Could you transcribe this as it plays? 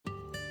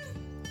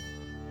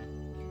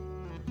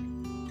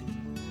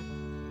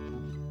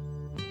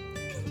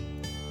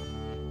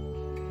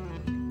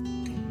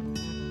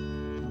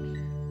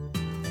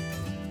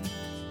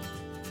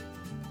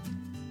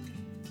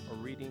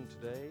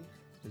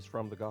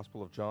from the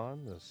Gospel of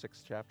John, the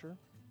 6th chapter.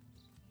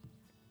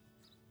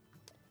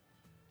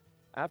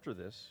 After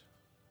this,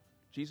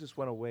 Jesus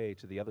went away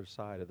to the other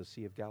side of the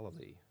Sea of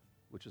Galilee,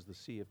 which is the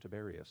Sea of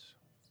Tiberias.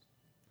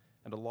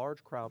 And a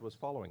large crowd was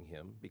following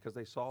him because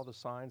they saw the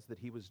signs that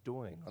he was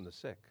doing on the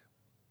sick.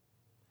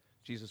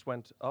 Jesus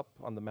went up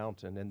on the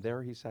mountain, and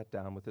there he sat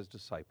down with his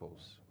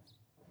disciples.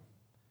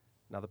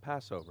 Now the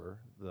Passover,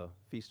 the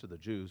feast of the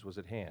Jews, was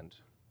at hand.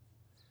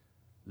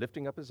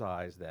 Lifting up his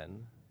eyes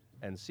then,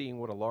 and seeing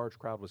what a large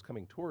crowd was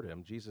coming toward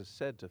him, Jesus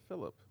said to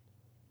Philip,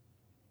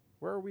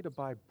 "Where are we to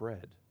buy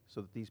bread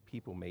so that these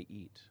people may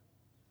eat?"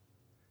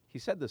 He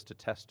said this to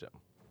test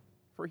him,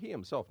 for he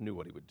himself knew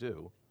what he would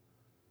do.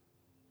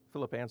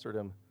 Philip answered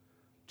him,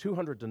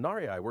 200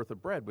 denarii worth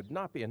of bread would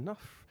not be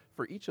enough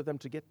for each of them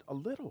to get a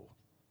little.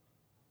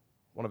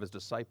 One of his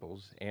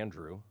disciples,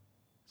 Andrew,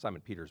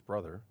 Simon Peter's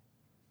brother,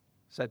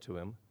 said to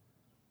him,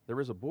 "There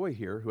is a boy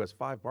here who has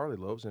 5 barley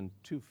loaves and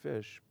 2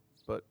 fish,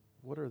 but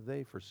what are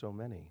they for so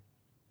many?"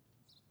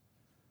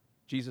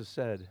 Jesus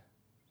said,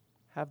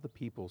 "Have the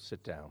people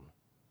sit down."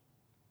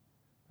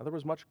 Now there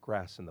was much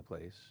grass in the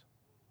place,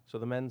 so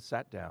the men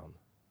sat down,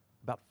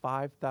 about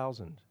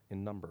 5,000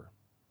 in number.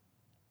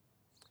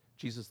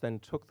 Jesus then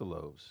took the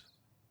loaves,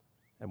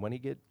 and when he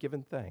had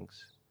given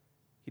thanks,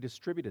 he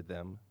distributed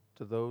them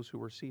to those who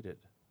were seated.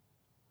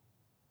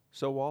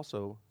 So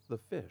also the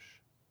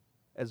fish,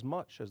 as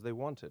much as they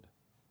wanted.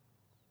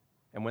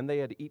 And when they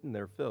had eaten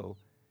their fill,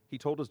 he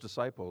told his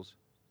disciples,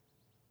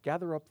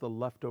 "Gather up the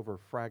leftover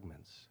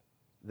fragments,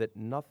 that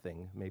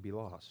nothing may be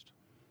lost."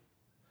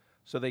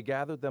 So they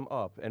gathered them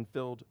up and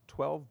filled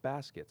 12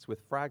 baskets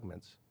with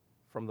fragments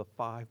from the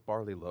 5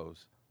 barley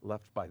loaves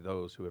left by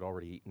those who had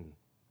already eaten.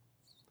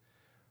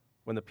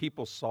 When the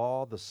people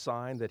saw the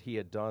sign that he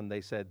had done,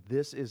 they said,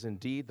 "This is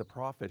indeed the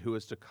prophet who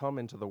is to come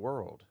into the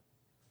world."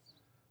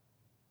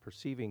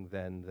 Perceiving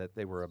then that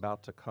they were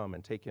about to come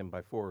and take him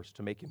by force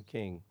to make him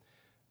king,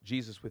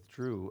 Jesus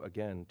withdrew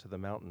again to the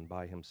mountain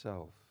by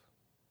himself.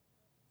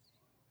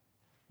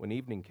 When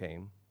evening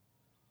came,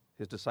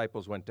 his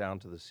disciples went down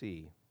to the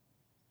sea,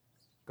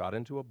 got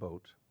into a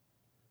boat,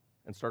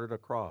 and started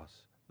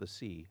across the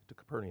sea to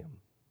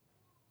Capernaum.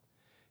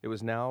 It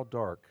was now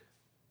dark,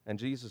 and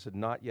Jesus had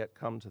not yet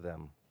come to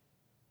them.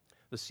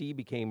 The sea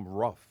became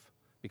rough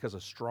because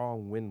a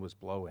strong wind was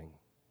blowing.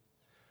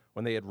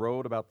 When they had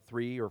rowed about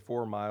 3 or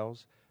 4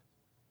 miles,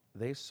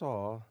 they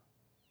saw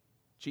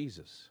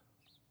Jesus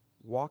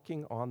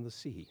walking on the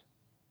sea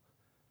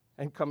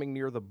and coming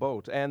near the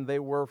boat, and they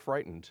were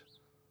frightened.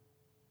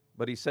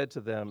 But he said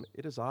to them,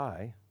 "It is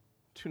I,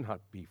 do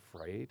not be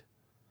afraid."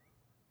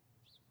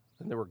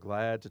 Then they were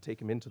glad to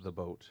take him into the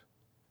boat,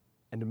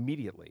 and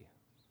immediately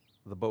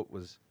the boat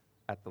was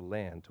at the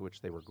land to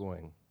which they were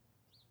going.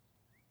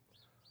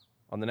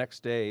 On the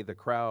next day, the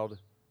crowd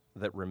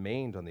that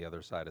remained on the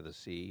other side of the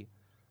sea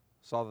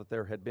saw that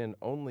there had been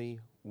only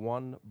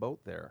one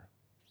boat there,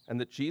 and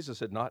that Jesus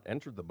had not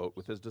entered the boat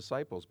with his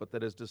disciples, but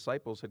that his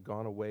disciples had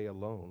gone away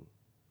alone.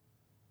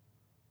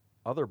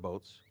 Other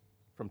boats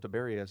from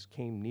Tiberias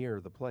came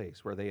near the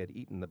place where they had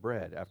eaten the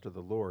bread after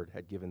the Lord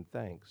had given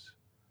thanks.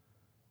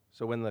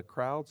 So when the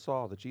crowd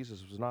saw that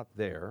Jesus was not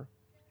there,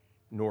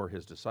 nor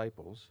his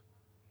disciples,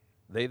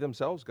 they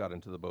themselves got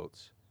into the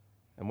boats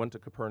and went to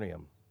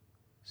Capernaum,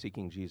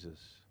 seeking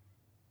Jesus.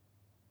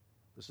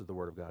 This is the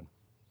word of God.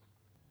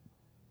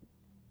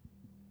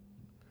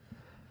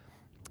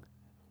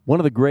 One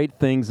of the great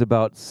things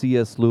about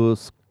C.S.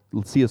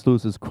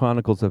 Lewis's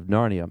Chronicles of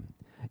Narnia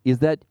is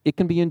that it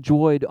can be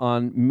enjoyed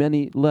on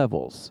many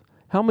levels.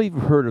 How many of you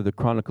have heard of the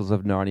Chronicles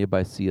of Narnia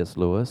by C.S.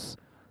 Lewis?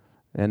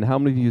 And how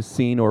many of you have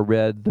seen or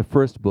read the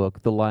first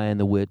book, The Lion,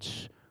 the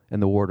Witch,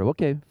 and the Wardrobe?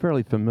 Okay,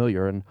 fairly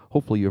familiar, and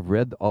hopefully you've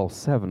read all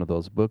 7 of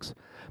those books.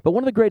 But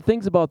one of the great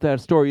things about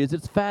that story is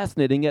it's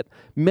fascinating at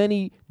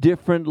many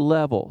different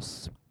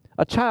levels.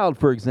 A child,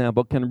 for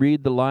example, can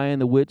read The Lion,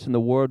 the Witch, and the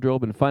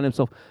Wardrobe and find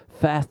himself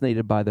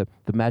fascinated by the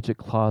magic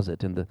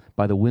closet and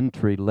by the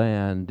wintry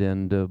land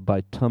and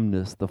by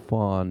Tumnus the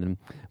fawn and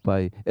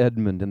by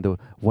Edmund and the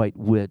White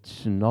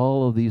Witch and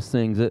all of these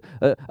things.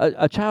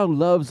 A child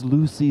loves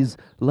Lucy's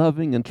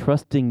loving and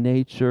trusting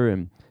nature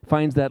and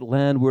finds that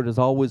land where it is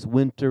always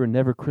winter and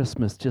never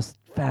Christmas just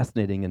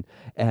fascinating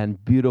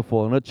and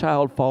beautiful. And a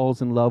child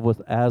falls in love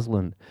with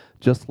Aslan,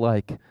 just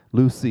like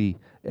Lucy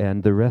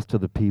and the rest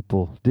of the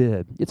people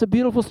did. It's a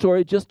beautiful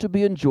story just to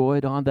be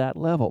enjoyed on that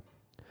level.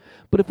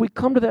 But if we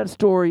come to that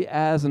story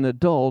as an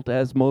adult,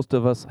 as most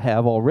of us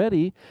have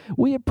already,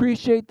 we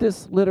appreciate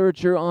this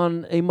literature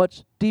on a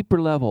much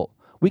deeper level.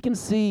 We can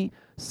see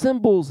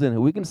symbols in it.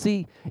 We can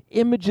see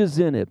images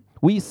in it.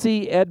 We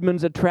see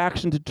Edmund's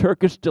attraction to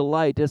Turkish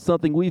delight as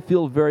something we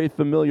feel very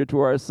familiar to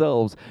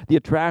ourselves. The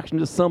attraction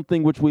to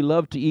something which we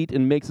love to eat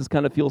and makes us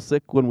kind of feel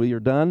sick when we are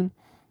done.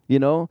 You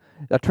know,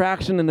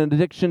 attraction and an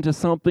addiction to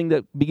something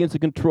that begins to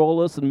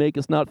control us and make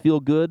us not feel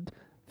good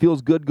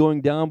feels good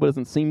going down but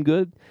doesn't seem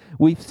good.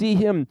 We see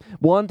him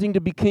wanting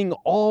to be king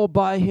all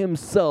by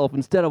himself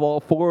instead of all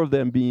four of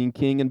them being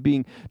king and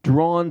being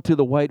drawn to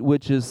the white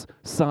witch's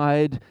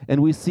side.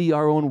 And we see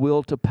our own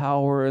will to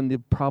power and the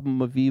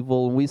problem of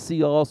evil. And we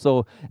see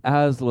also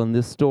Aslan,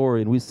 this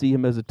story, and we see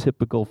him as a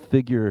typical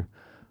figure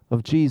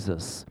of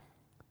Jesus.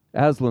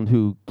 Aslan,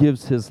 who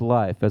gives his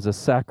life as a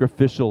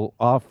sacrificial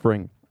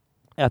offering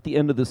at the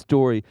end of the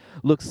story,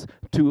 looks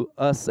to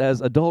us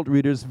as adult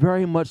readers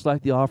very much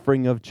like the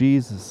offering of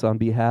Jesus on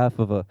behalf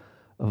of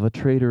a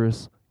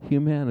traitorous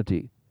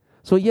humanity.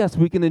 So yes,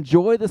 we can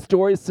enjoy the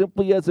story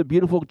simply as a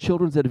beautiful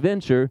children's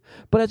adventure,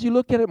 but as you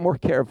look at it more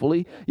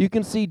carefully, you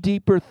can see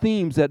deeper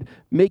themes that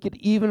make it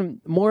even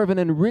more of an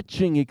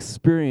enriching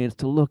experience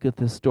to look at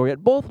this story.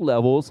 At both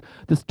levels,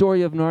 the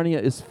story of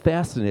Narnia is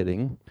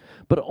fascinating,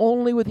 but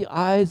only with the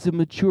eyes of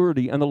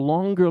maturity and the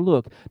longer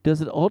look does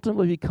it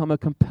ultimately become a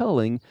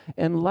compelling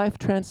and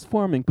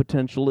life-transforming,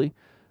 potentially,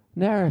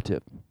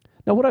 narrative.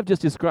 Now, what I've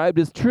just described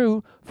is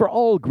true for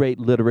all great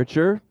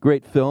literature,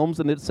 great films,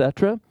 and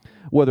etc.,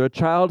 whether a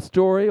child's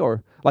story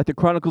or like the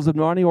Chronicles of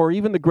Narnia or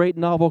even the great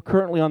novel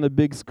currently on the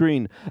big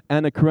screen,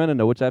 Anna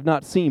Karenina, which I've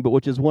not seen, but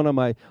which is one of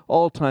my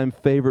all-time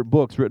favorite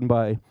books written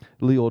by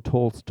Leo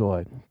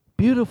Tolstoy.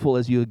 Beautiful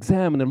as you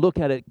examine and look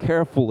at it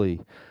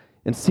carefully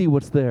and see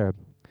what's there.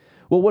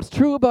 Well, what's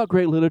true about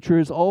great literature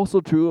is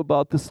also true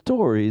about the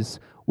stories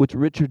which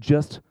Richard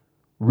just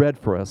read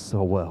for us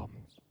so well.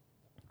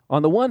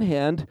 On the one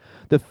hand,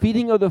 the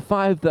feeding of the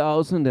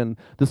 5,000 and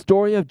the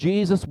story of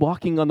Jesus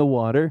walking on the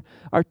water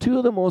are two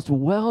of the most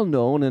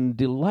well-known and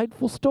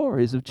delightful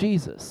stories of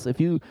Jesus.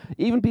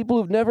 Even people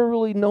who've never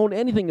really known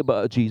anything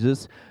about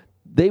Jesus,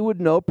 they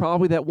would know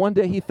probably that one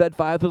day he fed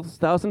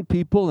 5,000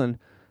 people and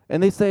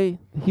they say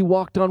he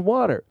walked on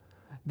water.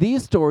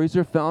 These stories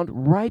are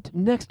found right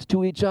next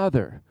to each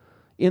other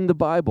in the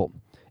Bible.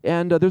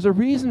 And there's a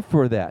reason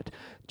for that.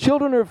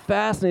 Children are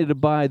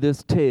fascinated by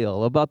this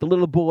tale about the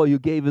little boy who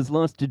gave his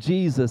lunch to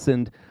Jesus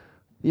and,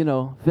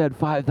 fed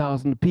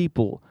 5,000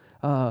 people.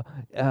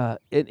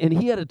 And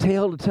he had a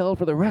tale to tell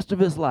for the rest of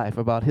his life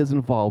about his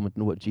involvement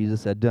in what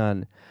Jesus had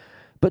done.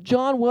 But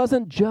John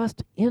wasn't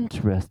just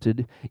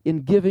interested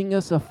in giving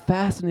us a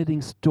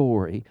fascinating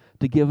story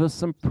to give us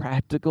some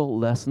practical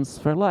lessons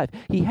for life.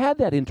 He had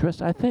that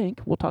interest, I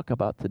think, we'll talk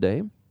about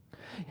today.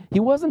 He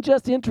wasn't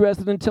just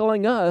interested in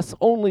telling us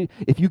only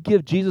if you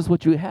give Jesus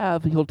what you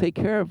have, he'll take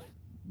care of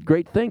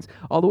great things,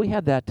 although he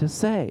had that to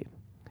say.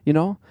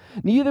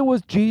 Neither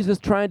was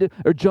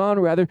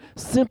John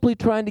simply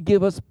trying to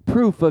give us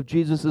proof of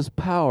Jesus'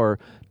 power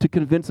to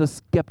convince a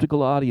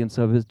skeptical audience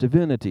of his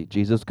divinity.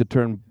 Jesus could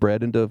turn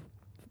bread into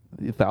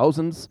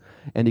thousands,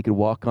 and he could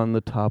walk on the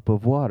top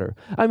of water.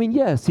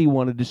 Yes, he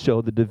wanted to show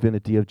the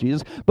divinity of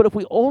Jesus, but if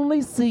we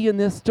only see in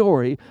this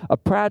story a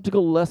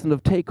practical lesson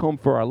of take home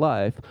for our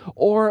life,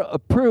 or a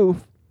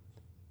proof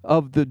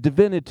of the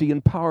divinity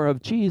and power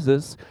of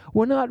Jesus,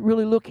 we're not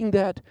really looking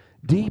that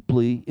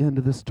deeply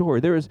into the story.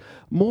 There is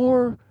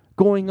more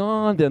going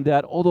on than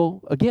that,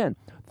 although, again,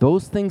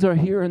 those things are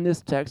here in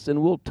this text,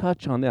 and we'll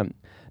touch on them.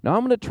 Now,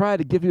 I'm going to try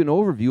to give you an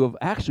overview of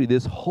actually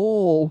this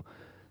whole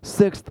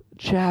 6th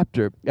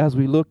chapter as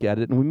we look at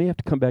it, and we may have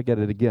to come back at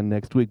it again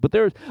next week. But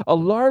there's a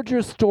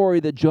larger story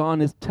that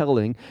John is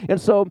telling,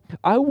 and so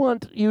I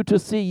want you to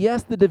see,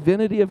 yes, the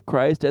divinity of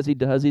Christ as he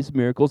does these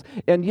miracles,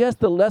 and yes,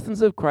 the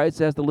lessons of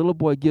Christ as the little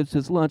boy gives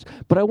his lunch,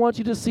 but I want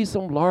you to see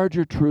some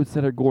larger truths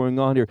that are going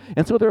on here.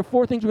 And so there are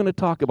 4 things we're going to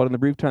talk about in the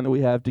brief time that we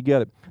have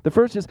together. The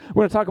first is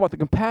we're going to talk about the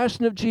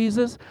compassion of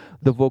Jesus,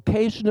 the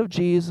vocation of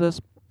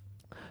Jesus,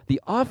 the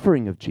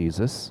offering of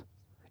Jesus,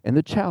 and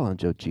the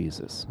challenge of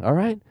Jesus. All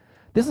right?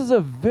 This is a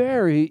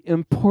very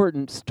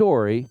important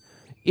story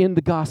in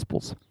the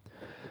Gospels.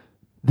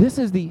 This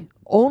is the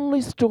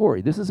only story,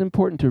 this is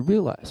important to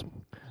realize,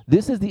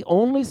 this is the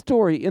only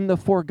story in the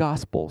 4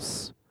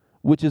 Gospels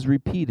which is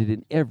repeated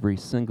in every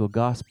single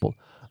Gospel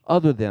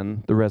other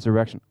than the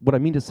resurrection. What I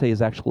mean to say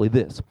is actually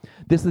this.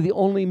 This is the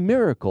only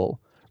miracle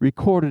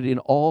recorded in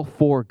all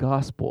 4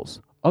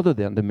 Gospels other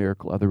than the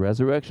miracle of the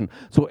resurrection.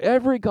 So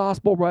every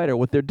gospel writer,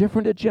 with their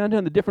different agenda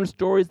and the different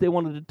stories they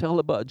wanted to tell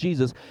about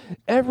Jesus,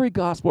 every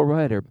gospel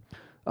writer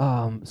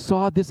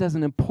saw this as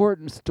an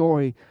important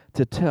story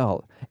to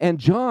tell. And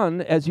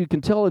John, as you can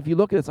tell if you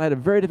look at this, I had a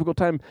very difficult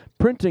time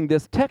printing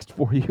this text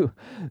for you.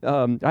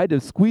 I had to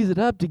squeeze it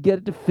up to get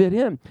it to fit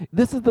in.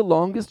 This is the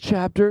longest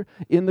chapter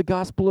in the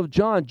Gospel of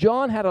John.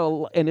 John had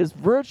and is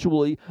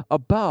virtually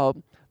about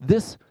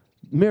this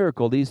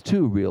miracle, these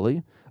 2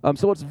 really.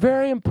 So it's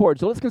very important.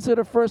 So let's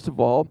consider, first of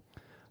all,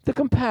 the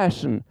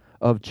compassion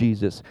of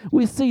Jesus.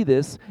 We see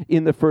this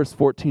in the first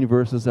 14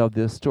 verses of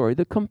this story,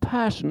 the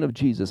compassion of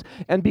Jesus.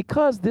 And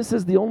because this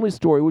is the only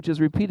story which is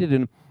repeated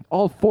in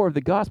all 4 of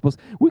the Gospels,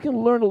 we can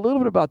learn a little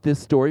bit about this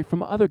story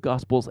from other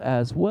Gospels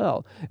as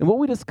well. And what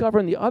we discover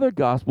in the other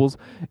Gospels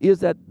is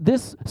that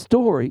this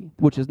story,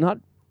 which is not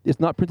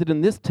printed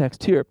in this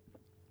text here,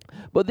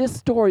 but this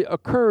story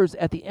occurs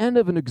at the end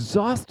of an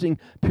exhausting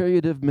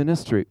period of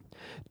ministry.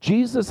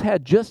 Jesus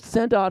had just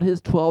sent out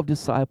his 12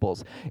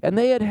 disciples, and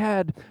they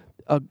had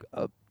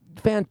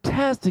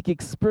fantastic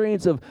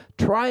experience of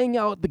trying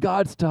out the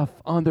God stuff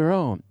on their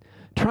own,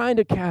 trying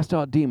to cast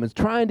out demons,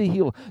 trying to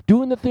heal,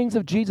 doing the things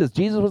of Jesus.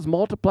 Jesus was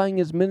multiplying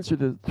his ministry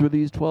through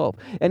these 12.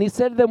 And he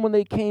said to them when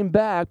they came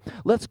back,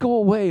 let's go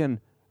away and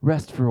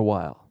rest for a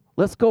while.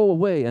 Let's go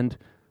away and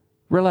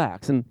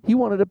relax. And he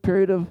wanted a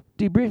period of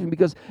debriefing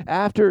because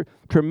after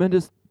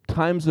tremendous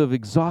times of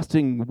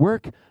exhausting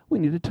work, we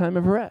needed time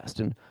of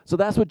rest. And so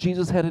that's what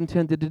Jesus had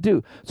intended to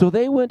do. So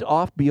they went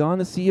off beyond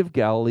the Sea of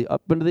Galilee,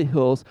 up into the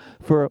hills,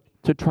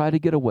 to try to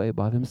get away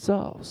by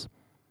themselves.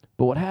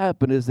 But what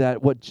happened is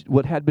that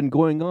what had been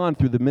going on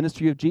through the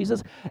ministry of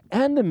Jesus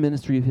and the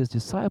ministry of his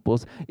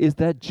disciples is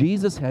that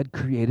Jesus had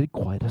created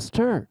quite a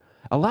stir.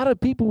 A lot of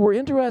people were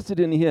interested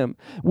in him.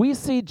 We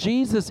see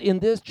Jesus in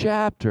this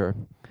chapter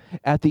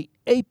at the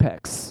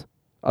apex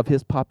of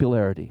his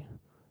popularity.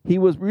 He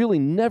was really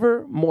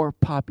never more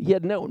he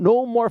had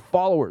no more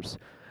followers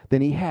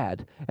than he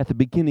had at the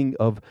beginning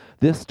of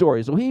this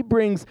story. So he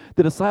brings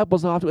the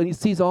disciples off, and he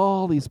sees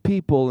all these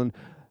people,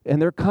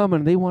 and they're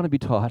coming. They want to be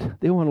taught.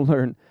 They want to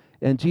learn.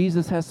 And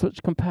Jesus has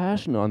such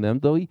compassion on them,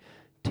 though he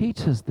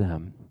teaches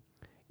them.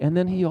 And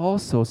then he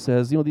also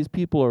says, these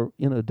people are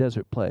in a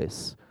desert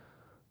place.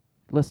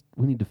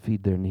 We need to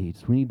feed their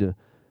needs. We need to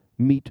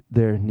meet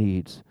their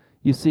needs.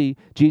 You see,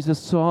 Jesus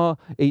saw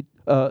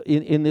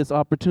in this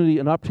opportunity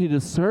an opportunity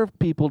to serve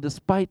people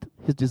despite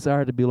his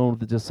desire to be alone with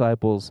the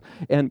disciples.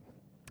 And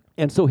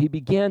so he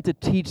began to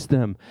teach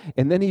them.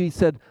 And then he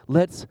said,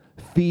 let's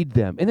feed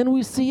them. And then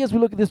we see, as we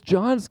look at this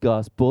John's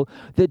gospel,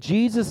 that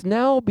Jesus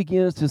now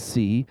begins to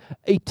see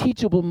a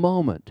teachable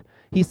moment.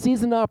 He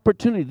sees an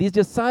opportunity. These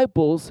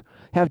disciples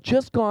have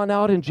just gone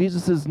out in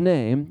Jesus'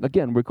 name.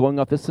 Again, we're going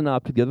off the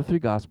synoptic, the other three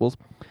gospels.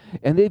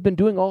 And they've been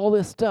doing all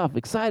this stuff,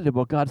 excited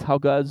about how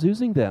God's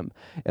using them.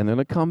 And they're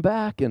going to come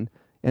back. And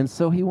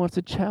so he wants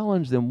to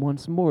challenge them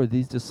once more,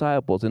 these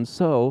disciples. And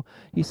so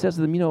he says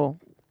to them,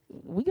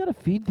 we got to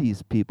feed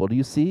these people. Do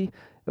you see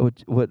what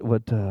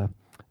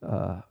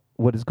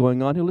is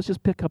going on here? Let's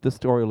just pick up the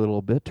story a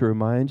little bit to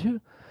remind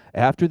you.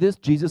 After this,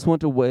 Jesus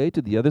went away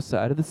to the other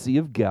side of the Sea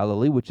of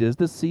Galilee, which is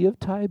the Sea of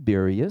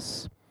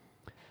Tiberias.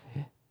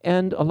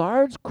 And a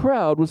large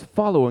crowd was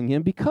following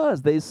him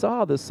because they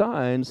saw the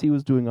signs he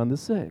was doing on the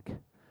sick.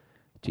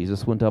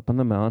 Jesus went up on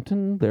the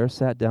mountain, there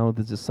sat down with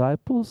his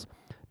disciples.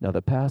 Now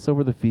the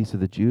Passover, the feast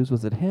of the Jews,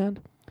 was at hand.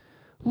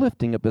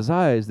 Lifting up his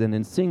eyes then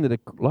and seeing that a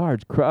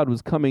large crowd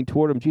was coming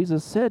toward him,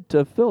 Jesus said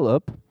to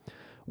Philip,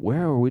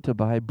 where are we to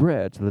buy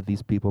bread so that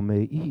these people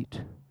may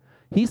eat?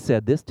 He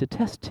said this to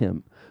test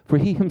him, for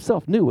he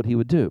himself knew what he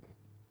would do.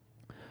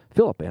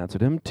 Philip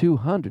answered him,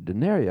 200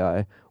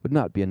 denarii would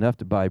not be enough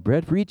to buy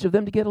bread for each of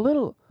them to get a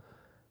little.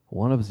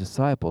 One of his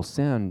disciples,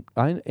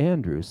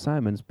 Andrew,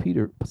 Simon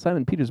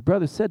Peter's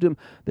brother, said to him,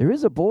 there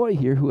is a boy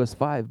here who has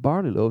 5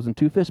 barley loaves and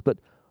 2 fish, but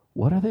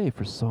what are they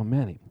for so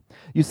many?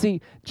 You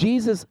see,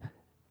 Jesus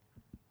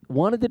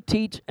wanted to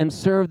teach and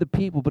serve the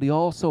people, but he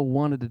also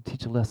wanted to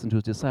teach a lesson to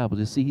his disciples.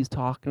 You see, he's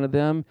talking to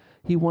them.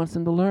 He wants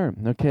them to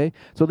learn, okay?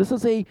 So this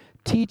is a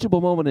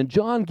teachable moment, and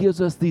John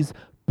gives us these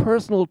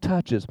personal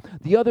touches.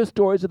 The other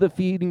stories of the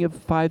feeding of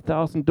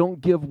 5,000 don't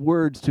give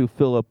words to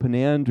Philip and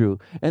Andrew,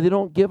 and they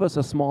don't give us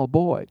a small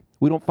boy.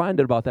 We don't find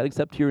out about that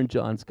except here in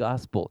John's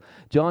gospel.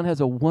 John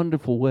has a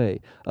wonderful way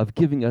of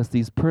giving us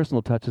these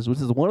personal touches, which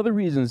is one of the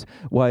reasons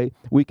why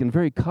we can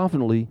very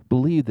confidently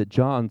believe that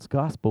John's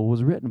gospel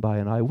was written by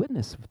an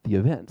eyewitness of the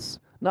events,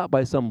 not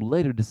by some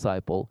later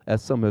disciple,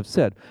 as some have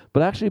said,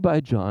 but actually by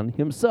John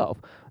himself,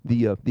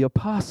 the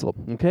apostle,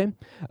 okay?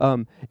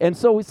 And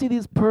so we see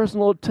these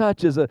personal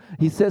touches.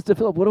 He says to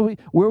Philip, where are we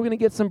going to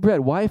get some bread?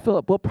 Why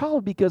Philip? Well,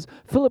 probably because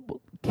Philip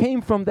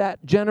came from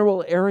that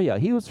general area.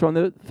 He was from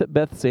the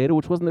Bethsaida,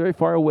 which wasn't very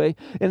far away,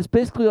 and it's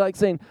basically like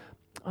saying,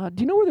 do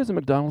you know where there's a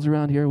McDonald's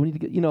around here? We need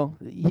to get, you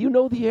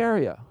know the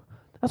area.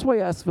 That's why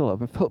I asked Philip,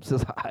 and Philip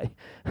says,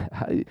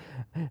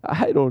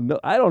 I don't know.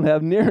 I don't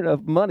have near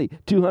enough money.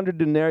 200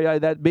 denarii,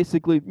 that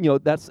basically,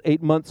 that's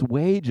 8 months'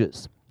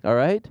 wages, all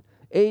right?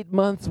 8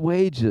 months'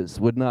 wages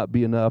would not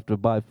be enough to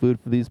buy food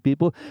for these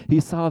people.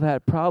 He saw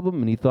that problem,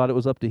 and he thought it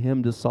was up to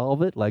him to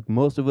solve it, like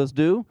most of us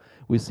do.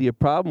 We see a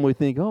problem, we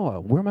think,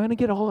 where am I going to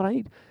get all that I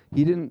need?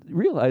 He didn't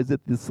realize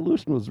that the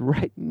solution was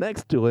right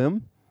next to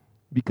him,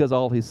 because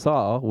all he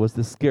saw was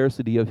the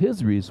scarcity of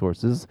his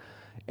resources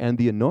and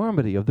the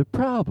enormity of the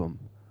problem.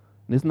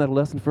 And isn't that a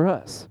lesson for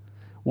us?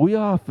 We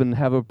often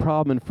have a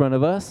problem in front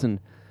of us, and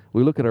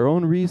we look at our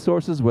own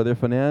resources, whether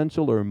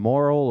financial or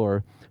moral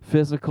or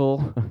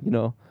physical,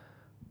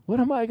 what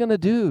am I going to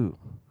do?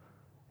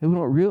 And we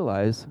don't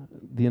realize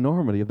the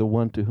enormity of the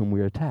one to whom we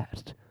are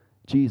attached,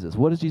 Jesus.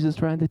 What is Jesus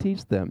trying to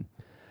teach them?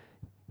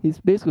 He's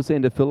basically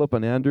saying to Philip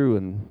and Andrew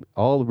and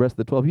all the rest of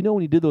the 12,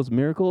 when he did those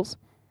miracles,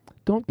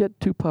 don't get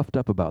too puffed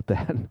up about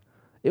that.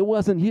 It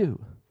wasn't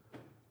you.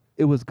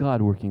 It was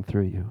God working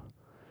through you.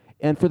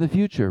 And for the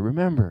future,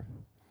 remember,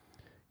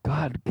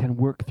 God can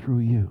work through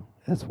you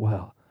as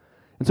well.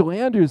 And so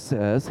Andrew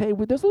says, hey,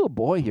 there's a little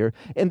boy here,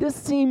 and this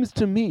seems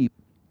to me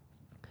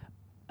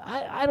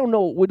I don't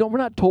know. We're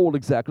not told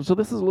exactly, so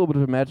this is a little bit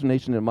of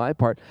imagination on my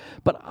part.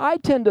 But I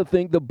tend to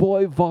think the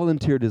boy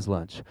volunteered his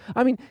lunch.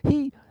 I mean,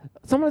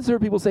 sometimes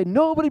heard people say,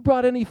 nobody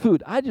brought any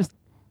food.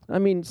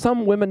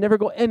 Some women never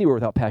go anywhere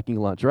without packing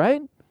lunch,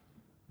 right?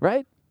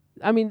 Right?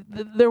 I mean,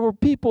 there were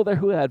people there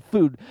who had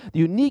food. The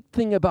unique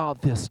thing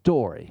about this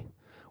story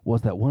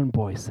was that one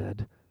boy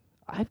said,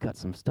 I've got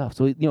some stuff.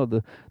 So,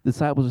 the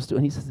disciples are still,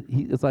 and he says,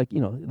 it's like, the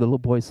little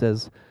boy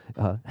says,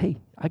 hey,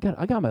 I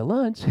got my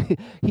lunch.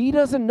 He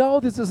doesn't know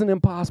this is an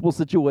impossible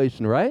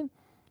situation, right?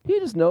 He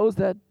just knows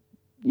that,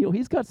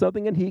 he's got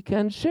something and he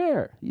can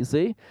share, you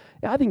see?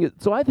 I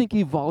think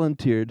he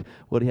volunteered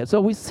what he had. So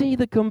we see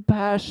the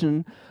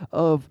compassion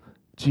of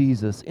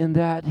Jesus in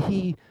that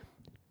he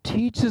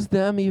teaches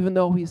them even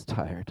though he's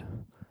tired.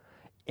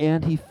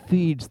 And he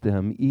feeds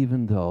them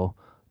even though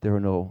there are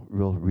no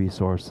real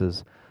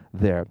resources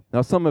there.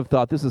 Now, some have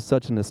thought this is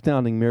such an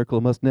astounding miracle,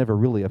 it must never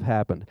really have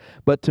happened.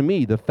 But to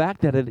me, the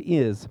fact that it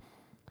is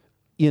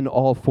in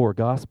all four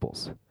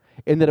Gospels,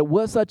 and that it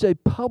was such a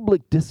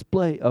public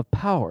display of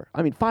power.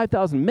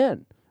 5,000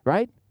 men,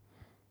 right?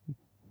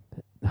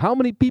 How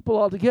many people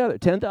altogether?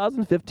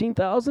 10,000,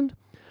 15,000?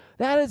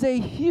 That is a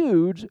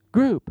huge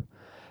group.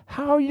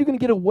 How are you going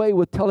to get away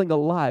with telling a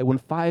lie when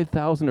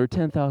 5,000 or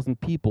 10,000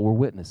 people were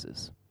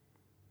witnesses?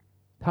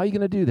 How are you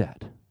going to do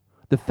that?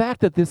 The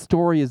fact that this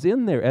story is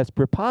in there, as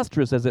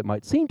preposterous as it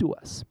might seem to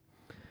us,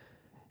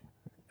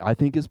 I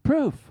think is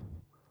proof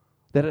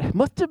that it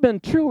must have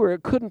been true or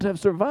it couldn't have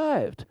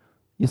survived.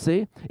 You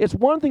see? It's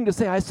one thing to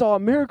say, I saw a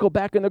miracle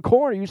back in the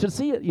corner. You should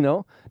see it,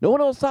 No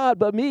one else saw it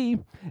but me.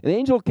 An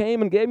angel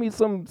came and gave me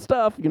some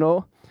stuff,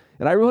 and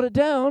I wrote it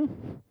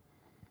down.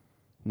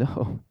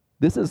 No,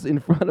 this is in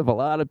front of a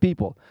lot of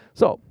people.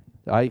 So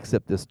I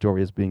accept this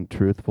story as being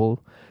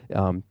truthful.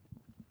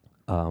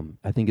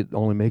 I think it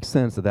only makes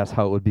sense that that's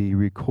how it would be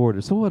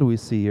recorded. So what do we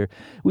see here?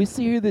 We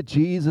see here that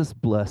Jesus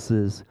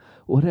blesses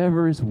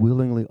whatever is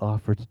willingly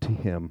offered to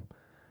him.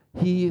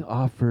 The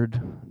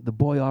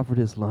boy offered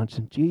his lunch,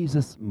 and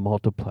Jesus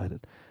multiplied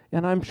it.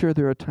 And I'm sure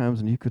there are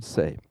times when you could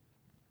say,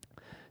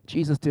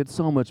 Jesus did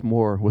so much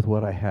more with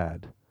what I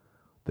had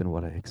than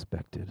what I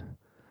expected.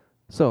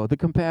 So the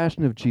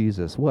compassion of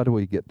Jesus, what do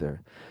we get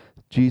there?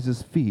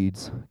 Jesus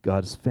feeds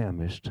God's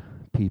famished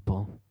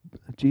people.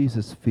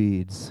 Jesus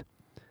feeds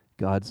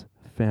God's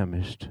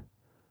famished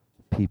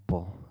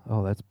people.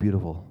 Oh, that's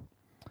beautiful.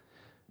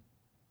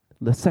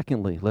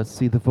 Secondly, let's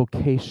see the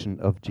vocation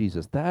of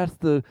Jesus. That's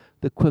the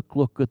quick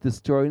look at this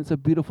story, and it's a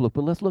beautiful look,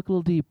 but let's look a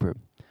little deeper.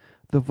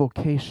 The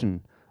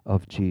vocation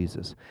of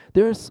Jesus.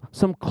 There's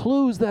some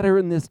clues that are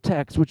in this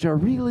text which are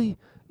really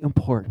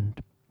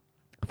important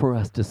for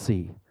us to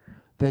see,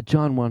 that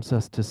John wants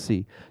us to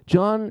see.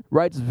 John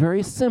writes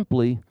very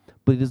simply,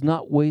 but he does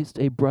not waste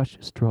a brush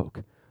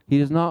stroke. He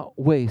does not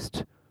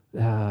waste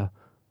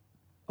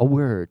a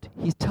word.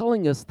 He's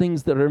telling us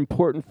things that are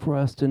important for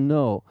us to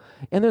know.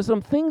 And there's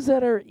some things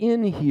that are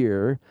in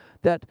here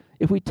that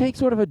if we take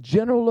sort of a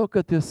general look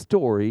at this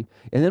story,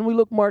 and then we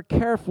look more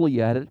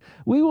carefully at it,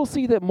 we will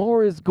see that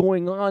more is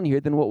going on here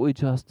than what we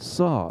just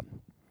saw.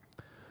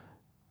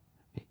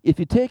 If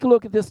you take a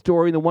look at this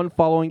story and the one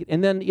following it,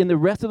 and then in the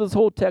rest of this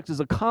whole text is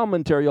a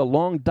commentary, a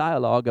long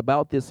dialogue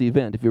about this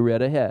event, if you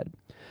read ahead,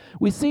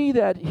 we see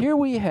that here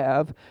we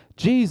have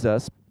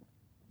Jesus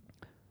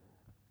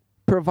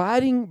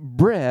providing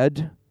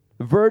bread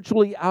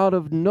virtually out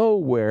of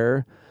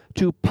nowhere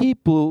to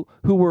people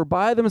who were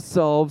by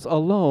themselves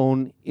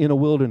alone in a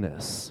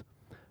wilderness.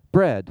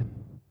 Bread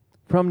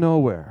from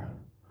nowhere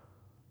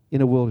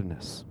in a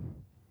wilderness.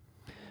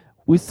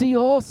 We see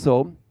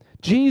also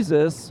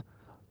Jesus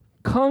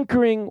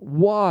conquering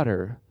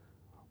water,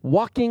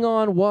 walking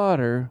on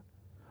water,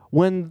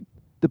 when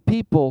the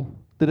people,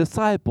 the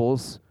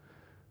disciples,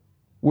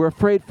 were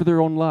afraid for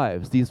their own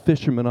lives, these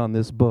fishermen on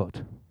this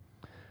boat.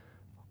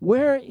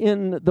 Where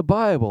in the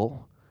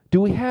Bible do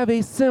we have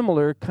a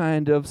similar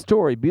kind of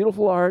story?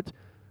 Beautiful art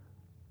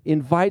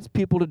invites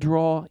people to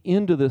draw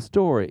into the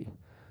story.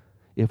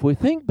 If we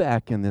think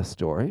back in this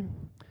story,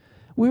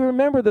 we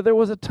remember that there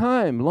was a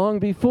time long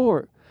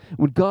before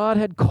when God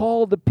had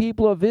called the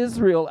people of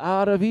Israel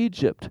out of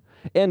Egypt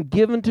and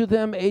given to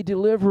them a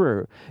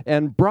deliverer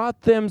and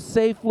brought them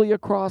safely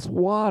across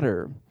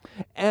water,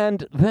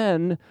 and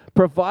then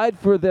provide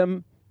for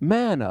them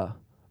manna,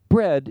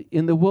 bread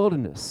in the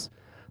wilderness.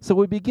 So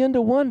we begin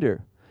to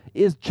wonder,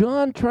 is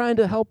John trying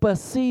to help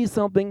us see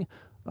something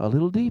a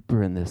little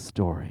deeper in this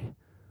story?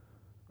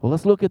 Well,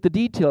 let's look at the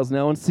details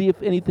now and see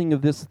if anything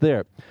of this is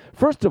there.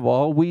 First of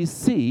all, we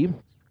see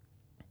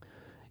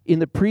in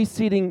the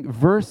preceding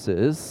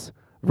verses,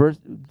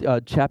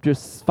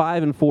 chapters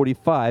 5 and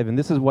 45, and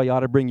this is why you ought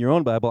to bring your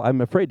own Bible.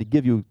 I'm afraid to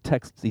give you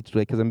texts each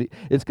day because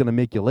it's going to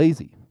make you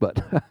lazy,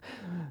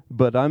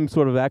 but I'm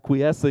sort of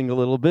acquiescing a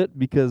little bit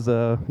because,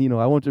 I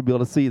want you to be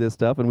able to see this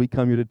stuff, and we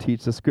come here to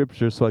teach the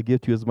Scripture, so I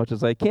give to you as much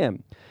as I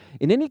can.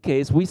 In any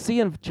case, we see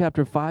in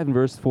chapter 5 and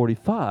verse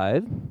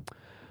 45,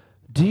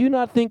 Do you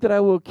not think that I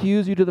will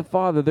accuse you to the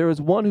Father? There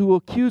is one who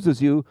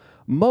accuses you,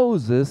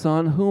 Moses,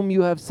 on whom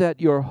you have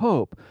set your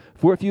hope.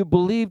 For if you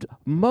believed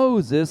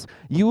Moses,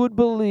 you would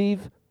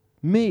believe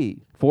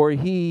me, for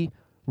he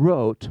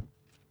wrote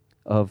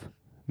of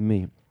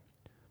me.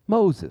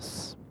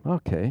 Moses.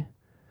 Okay.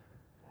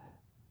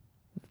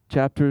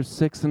 Chapter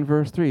 6 and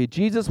verse 3.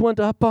 Jesus went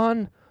up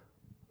on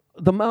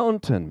the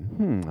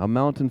mountain. A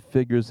mountain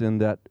figures in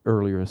that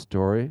earlier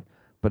story.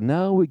 But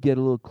now we get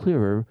a little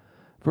clearer.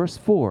 Verse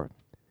 4.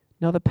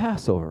 Now the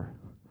Passover,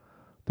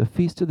 the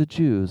feast of the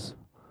Jews,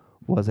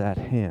 was at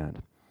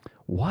hand.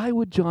 Why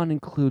would John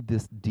include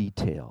this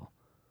detail?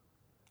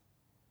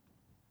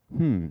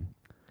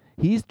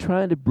 He's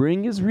trying to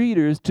bring his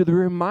readers to the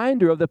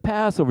reminder of the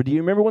Passover. Do you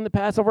remember when the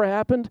Passover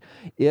happened?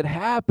 It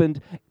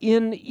happened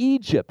in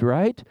Egypt,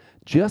 right?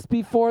 Just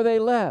before they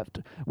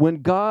left,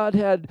 when God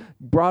had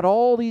brought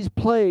all these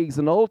plagues,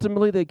 and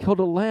ultimately they killed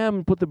a lamb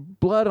and put the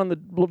blood on the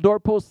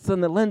doorposts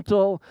and the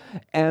lintel,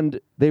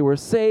 and they were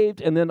saved,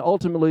 and then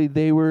ultimately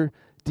they were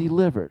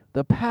delivered.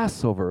 The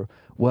Passover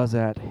was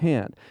at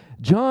hand.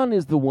 John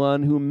is the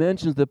one who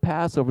mentions the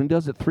Passover and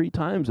does it 3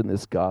 times in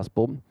this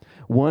gospel.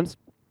 Once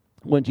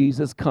when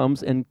Jesus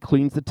comes and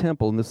cleans the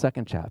temple in the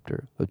 2nd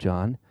chapter of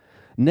John.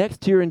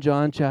 Next here in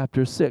John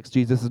chapter 6,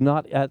 Jesus is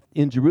not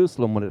in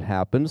Jerusalem when it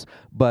happens,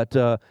 but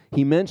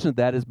he mentioned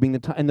that as being the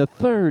time. And the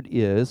 3rd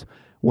is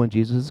when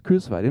Jesus is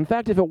crucified. In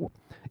fact,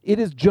 it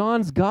is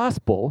John's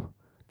gospel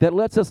that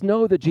lets us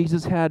know that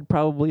Jesus had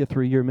probably a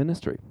 3-year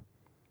ministry.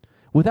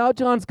 Without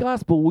John's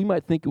gospel, we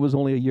might think it was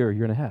only a year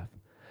and a half,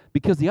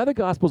 because the other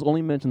Gospels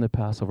only mention the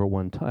Passover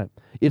one time.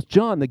 It's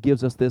John that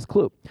gives us this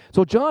clue.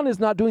 So John is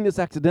not doing this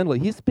accidentally.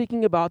 He's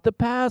speaking about the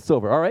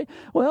Passover, all right?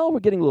 Well,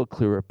 we're getting a little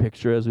clearer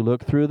picture as we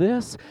look through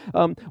this.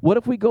 What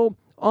if we go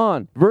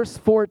on? Verse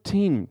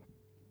 14.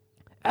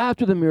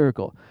 After the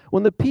miracle,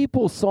 when the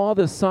people saw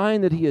the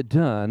sign that he had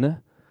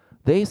done,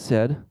 they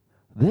said,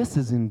 "This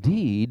is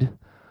indeed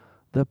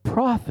the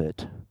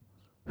prophet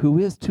who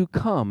is to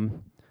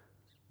come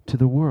to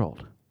the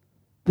world."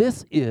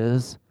 This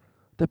is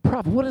the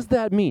prophet. What does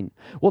that mean?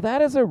 Well, that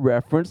is a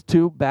reference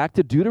back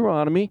to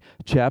Deuteronomy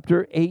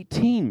chapter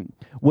 18,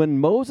 when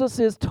Moses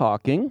is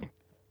talking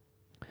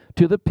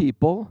to the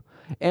people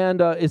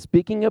and is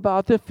speaking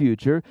about the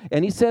future.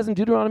 And he says in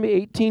Deuteronomy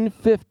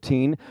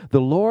 18:15, "The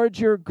Lord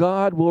your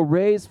God will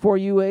raise for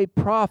you a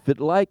prophet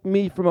like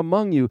me from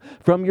among you,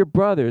 from your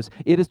brothers.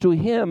 It is to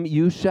him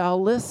you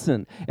shall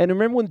listen." And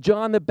remember when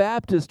John the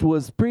Baptist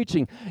was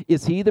preaching,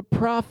 is he the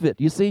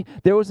prophet? You see,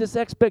 there was this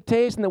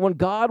expectation that when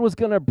God was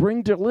going to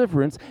bring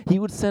deliverance, he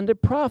would send a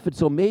prophet.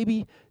 So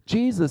maybe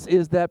Jesus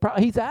is that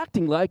prophet. He's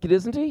acting like it,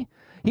 isn't he?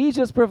 He's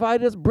just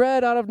provided us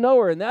bread out of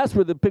nowhere, and that's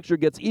where the picture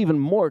gets even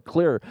more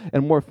clear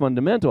and more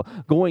fundamental.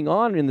 Going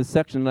on in this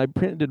section, and I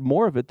printed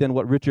more of it than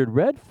what Richard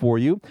read for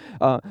you.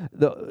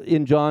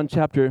 In John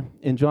chapter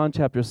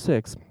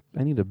 6,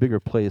 I need a bigger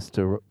place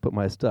to put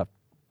my stuff.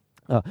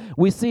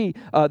 We see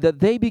that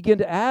they begin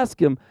to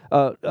ask him.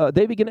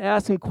 They begin to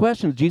ask him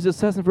questions. Jesus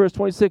says in verse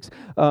 26,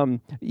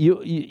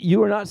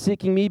 "You are not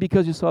seeking me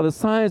because you saw the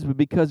signs, but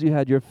because you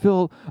had your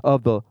fill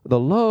of the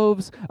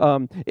loaves."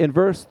 In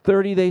verse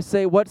 30, they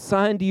say, "What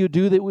sign do you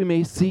do that we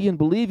may see and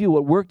believe you?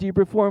 What work do you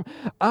perform?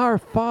 Our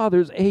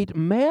fathers ate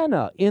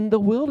manna in the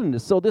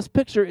wilderness." So this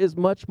picture is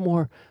much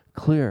more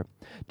clear.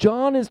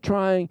 John is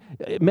trying,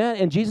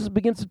 and Jesus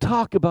begins to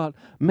talk about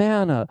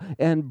manna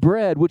and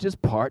bread, which is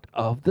part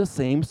of the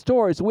same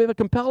story. So we have a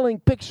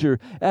compelling picture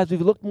as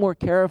we've looked more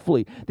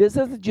carefully. This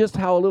isn't just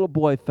how a little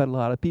boy fed a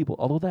lot of people,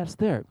 although that's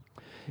there.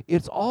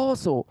 It's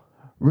also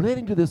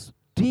relating to this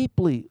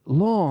deeply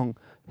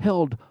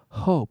long-held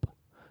hope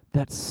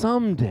that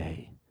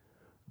someday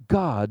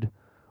God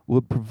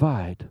would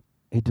provide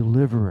a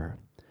deliverer.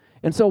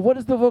 And so what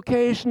is the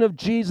vocation of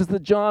Jesus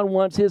that John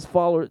wants his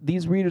followers,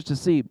 these readers, to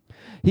see?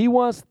 He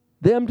wants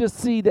them to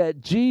see that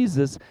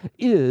Jesus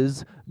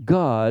is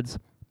God's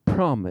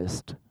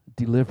promised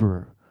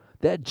deliverer.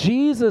 That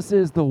Jesus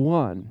is the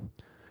one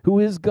who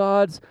is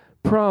God's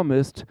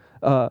promised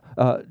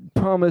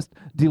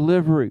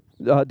deliverer.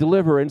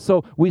 And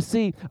so we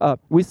see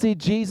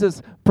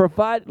Jesus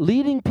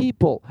leading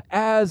people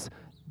as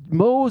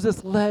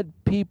Moses led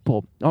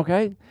people,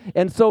 okay?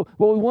 And so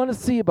what we want to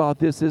see about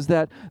this is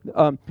that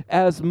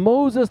as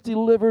Moses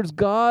delivers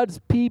God's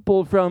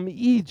people from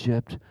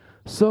Egypt,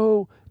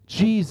 so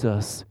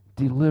Jesus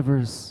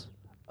delivers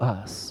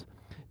us.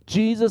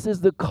 Jesus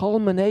is the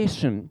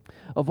culmination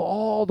of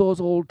all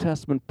those Old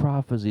Testament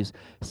prophecies,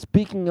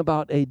 speaking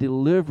about a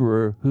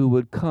deliverer who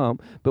would come.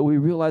 But we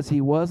realize he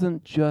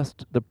wasn't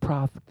just the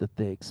prophet that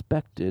they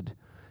expected.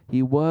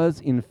 He was,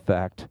 in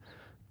fact,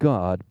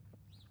 God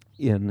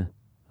in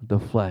the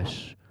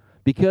flesh.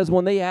 Because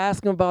when they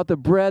ask him about the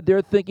bread,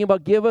 they're thinking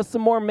about, give us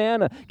some more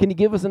manna. Can you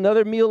give us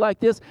another meal like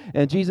this?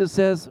 And Jesus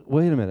says,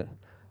 wait a minute.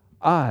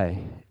 I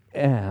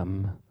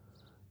am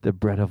the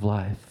bread of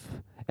life.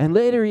 And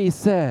later he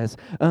says,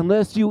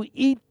 unless you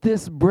eat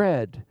this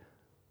bread,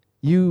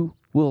 you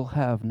will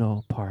have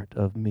no part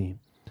of me.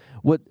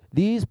 What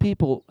these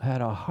people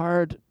had a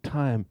hard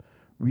time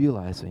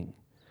realizing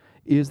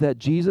is that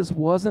Jesus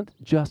wasn't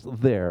just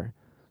there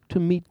to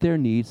meet their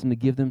needs and to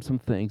give them some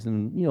things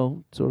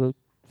and, sort of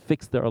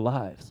fix their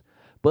lives.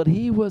 But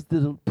he was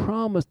the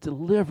promised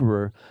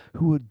deliverer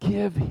who would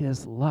give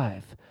his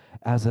life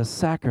as a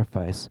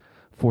sacrifice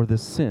for the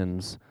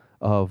sins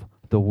of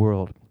the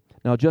world.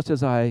 Now, just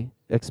as I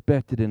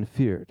expected and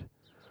feared,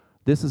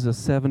 this is a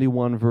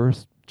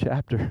 71-verse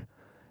chapter,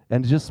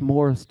 and just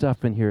more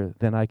stuff in here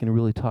than I can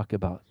really talk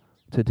about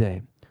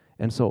today.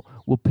 And so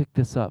we'll pick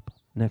this up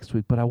next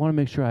week, but I want to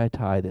make sure I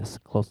tie this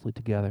closely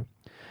together.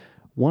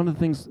 One of the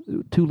things,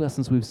 two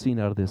lessons we've seen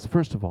out of this.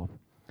 First of all,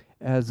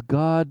 as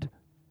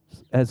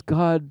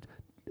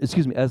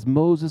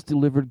Moses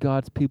delivered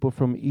God's people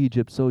from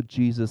Egypt, so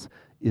Jesus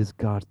is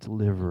God's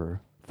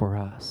deliverer for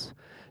us.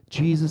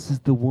 Jesus is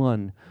the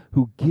one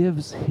who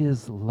gives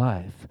his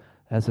life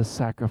as a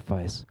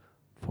sacrifice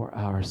for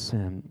our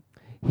sin.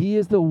 He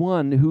is the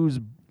one whose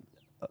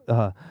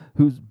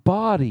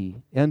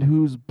body and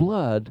whose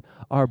blood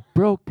are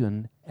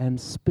broken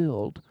and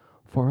spilled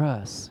for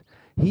us.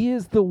 He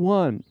is the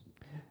one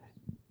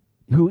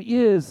who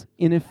is,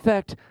 in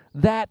effect,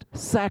 that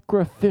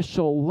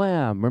sacrificial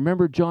lamb.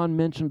 Remember, John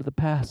mentioned the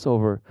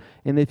Passover.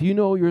 And if you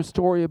know your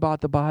story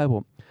about the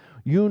Bible,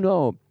 you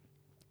know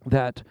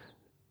that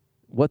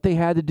what they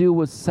had to do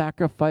was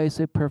sacrifice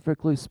a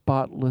perfectly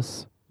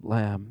spotless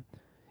lamb.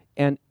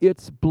 And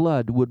its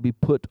blood would be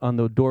put on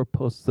the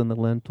doorposts and the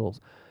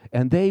lintels.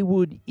 And they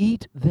would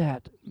eat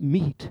that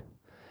meat.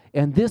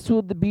 And this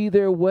would be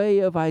their way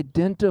of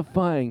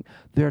identifying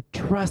their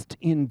trust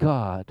in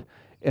God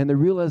and the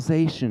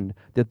realization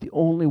that the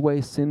only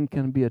way sin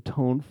can be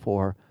atoned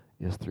for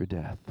is through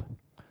death.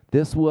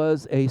 This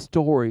was a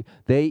story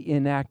they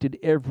enacted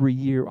every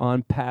year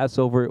on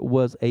Passover. It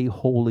was a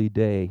holy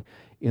day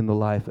in the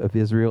life of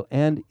Israel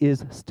and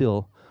is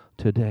still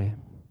today.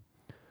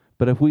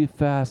 But if we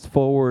fast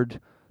forward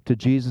to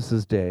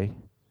Jesus' day,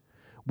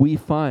 we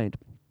find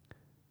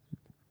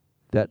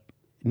that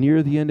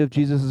near the end of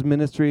Jesus'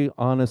 ministry,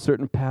 on a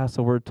certain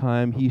Passover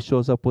time, he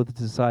shows up with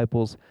his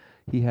disciples.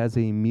 He has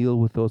a meal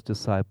with those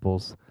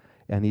disciples,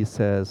 and he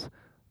says,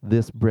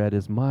 "This bread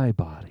is my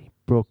body,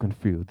 broken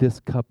for you. This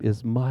cup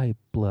is my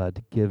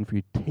blood given for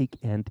you. Take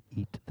and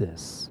eat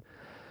this."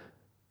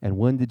 And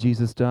when did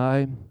Jesus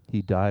die?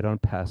 He died on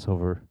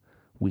Passover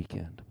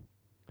weekend.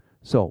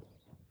 So,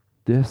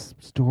 this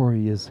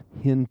story is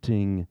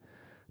hinting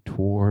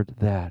toward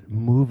that,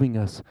 moving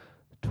us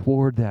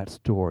toward that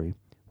story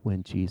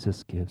when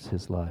Jesus gives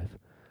his life.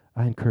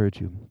 I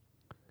encourage you,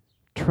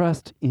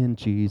 trust in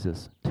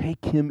Jesus.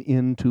 Take him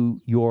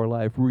into your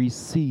life.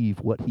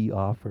 Receive what he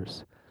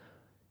offers.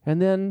 And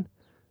then,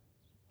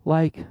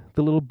 like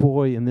the little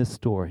boy in this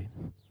story,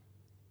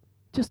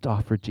 just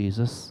offer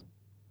Jesus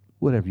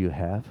whatever you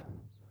have.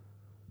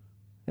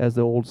 As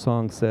the old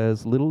song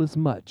says, little is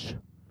much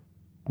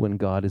when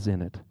God is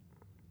in it.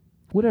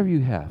 Whatever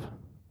you have,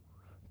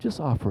 just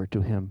offer it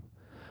to him.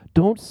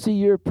 Don't see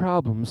your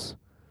problems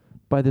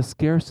by the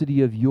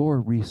scarcity of your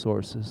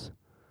resources,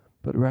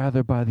 but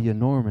rather by the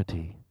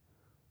enormity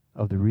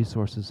of the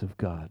resources of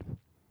God.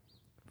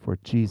 For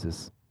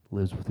Jesus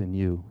lives within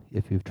you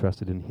if you've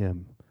trusted in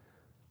him.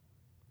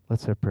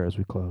 Let's have prayer as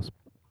we close.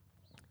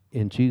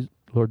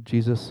 Lord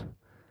Jesus,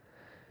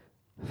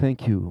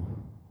 thank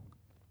you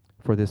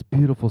for this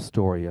beautiful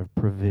story of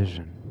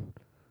provision.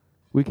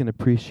 We can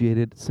appreciate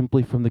it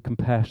simply from the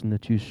compassion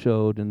that you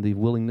showed and the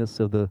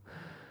willingness of the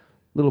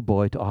little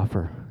boy to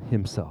offer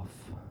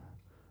himself.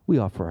 We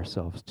offer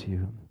ourselves to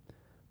you.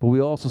 But we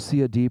also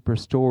see a deeper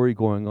story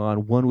going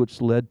on, one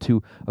which led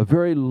to a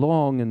very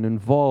long and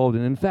involved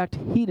and, in fact,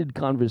 heated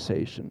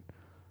conversation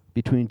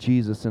between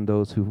Jesus and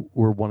those who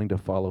were wanting to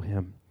follow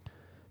him.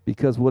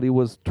 Because what he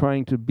was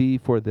trying to be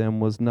for them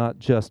was not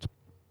just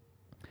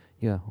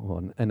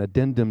an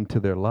addendum to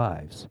their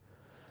lives,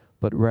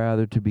 but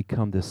rather to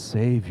become the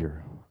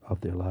Savior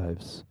of their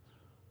lives.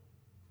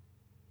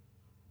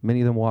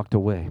 Many of them walked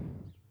away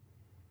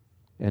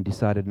and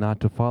decided not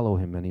to follow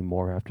him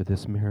anymore after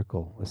this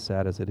miracle, as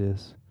sad as it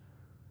is.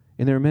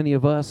 And there are many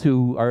of us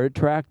who are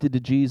attracted to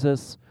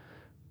Jesus,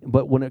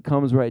 but when it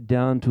comes right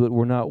down to it,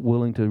 we're not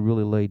willing to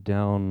really lay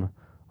down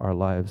our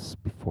lives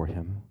before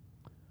him.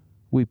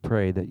 We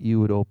pray that you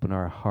would open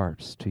our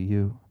hearts to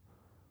you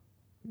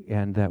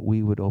and that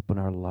we would open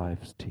our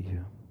lives to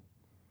you.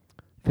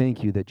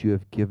 Thank you that you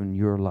have given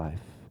your life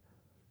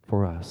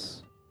for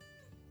us,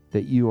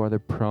 that you are the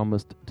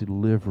promised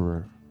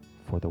deliverer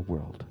for the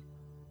world.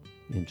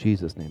 In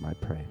Jesus' name I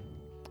pray.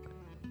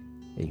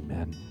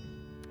 Amen.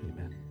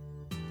 Amen.